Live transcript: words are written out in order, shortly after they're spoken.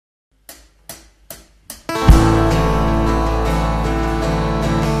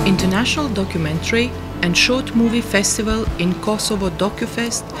International Documentary and Short Movie Festival in Kosovo,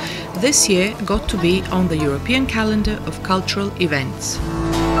 DokuFest, this year got to be on the European calendar of cultural events.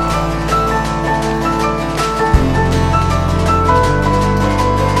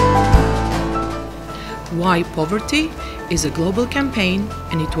 Why Poverty is a global campaign,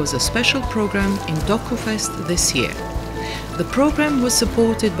 and it was a special program in DokuFest this year. The program was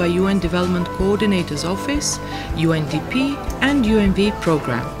supported by UN Development Coordinator's Office, UNDP and UNV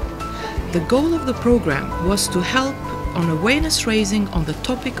program. The goal of the program was to help on awareness raising on the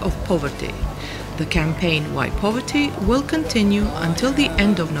topic of poverty. The campaign Why Poverty will continue until the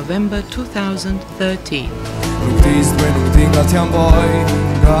end of November 2013.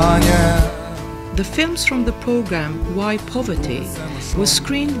 The films from the program Why Poverty was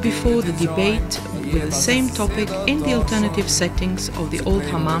screened before the debate with the same topic in the alternative settings of the old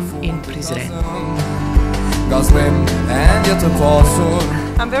hammam in Prizren.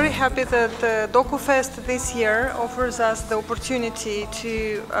 I'm very happy that DokuFest this year offers us the opportunity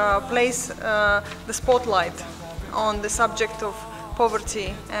to place the spotlight on the subject of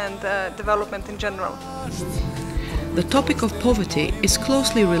poverty and development in general. The topic of poverty is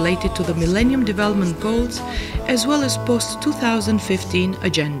closely related to the Millennium Development Goals as well as post-2015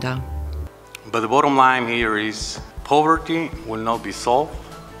 agenda. But the bottom line here is poverty will not be solved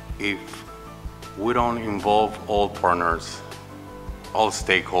if we don't involve all partners, all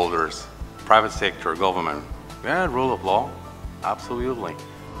stakeholders, private sector, government. Yeah, rule of law, absolutely.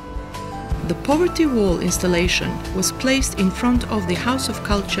 The Poverty Wall installation was placed in front of the House of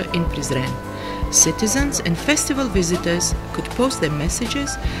Culture in Prizren. Citizens and festival visitors could post their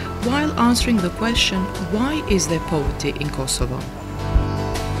messages while answering the question, why is there poverty in Kosovo?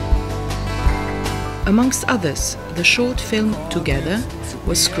 Amongst others, the short film Together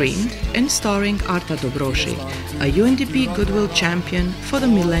was screened and starring Arta Dobroshi, a UNDP Goodwill Champion for the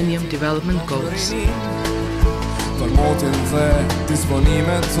Millennium Development Goals.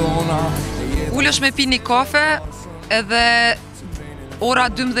 Ulesh me pi një kafe edhe ora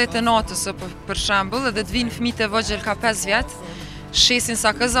 12 e natës për shembull, edhe të vinë fëmijët e vogël ka 5 vjet, shesin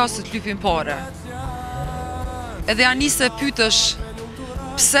sa këza ose të lypin pare. Edhe ja nisë pyetësh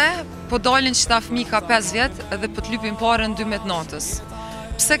pse po dalin që ta fëmijë ka 5 vjet edhe po të lypin pare në 12 natës.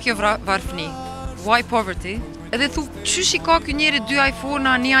 Pse kjo varfëni? Why poverty? Edhe thu, qysh i ka ky njeri 2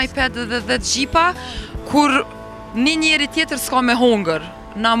 iPhone-a, 1 iPad edhe 10 gjipa, kur një njeri tjetër s'ka me hongër.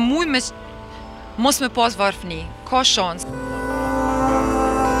 Na muj me mos me pas varfëni. Ka shans.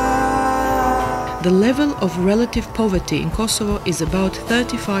 The level of relative poverty in Kosovo is about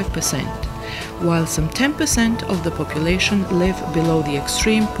 35%, while some 10% of the population live below the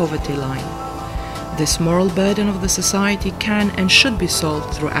extreme poverty line. This moral burden of the society can and should be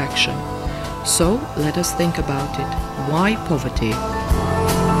solved through action. So, let us think about it. Why poverty?